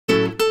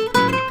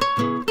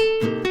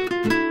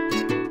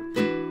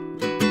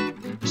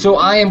So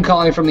I am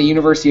calling from the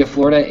University of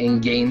Florida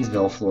in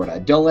Gainesville, Florida.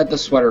 Don't let the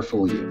sweater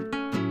fool you.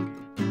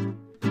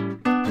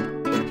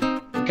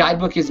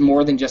 Guidebook is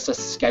more than just a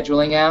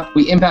scheduling app.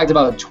 We impact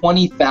about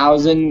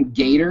 20,000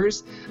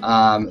 Gators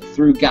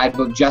through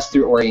Guidebook, just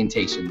through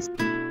orientations.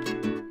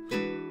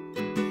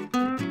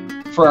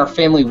 For our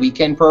family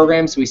weekend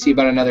programs, we see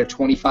about another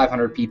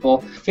 2,500 people.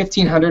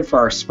 1,500 for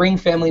our spring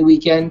family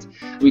weekend.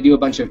 We do a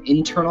bunch of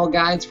internal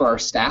guides for our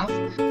staff.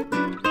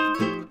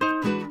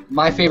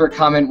 My favorite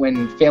comment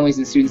when families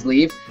and students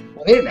leave,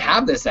 well, they didn't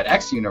have this at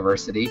X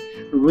university.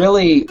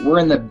 Really, we're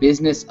in the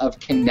business of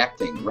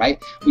connecting,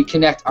 right? We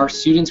connect our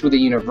students with a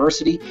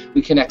university.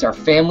 We connect our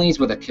families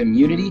with a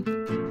community.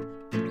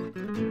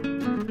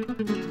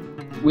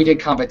 We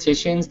did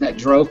competitions that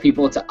drove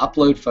people to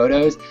upload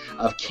photos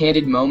of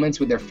candid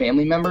moments with their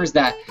family members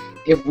that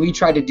if we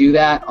tried to do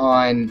that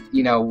on,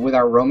 with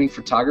our roaming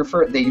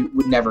photographer, they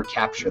would never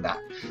capture that.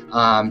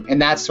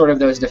 And that's sort of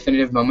those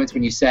definitive moments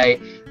when you say,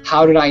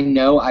 how did I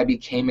know I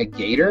became a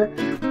Gator?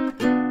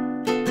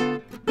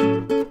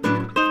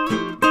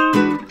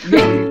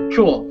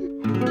 Cool.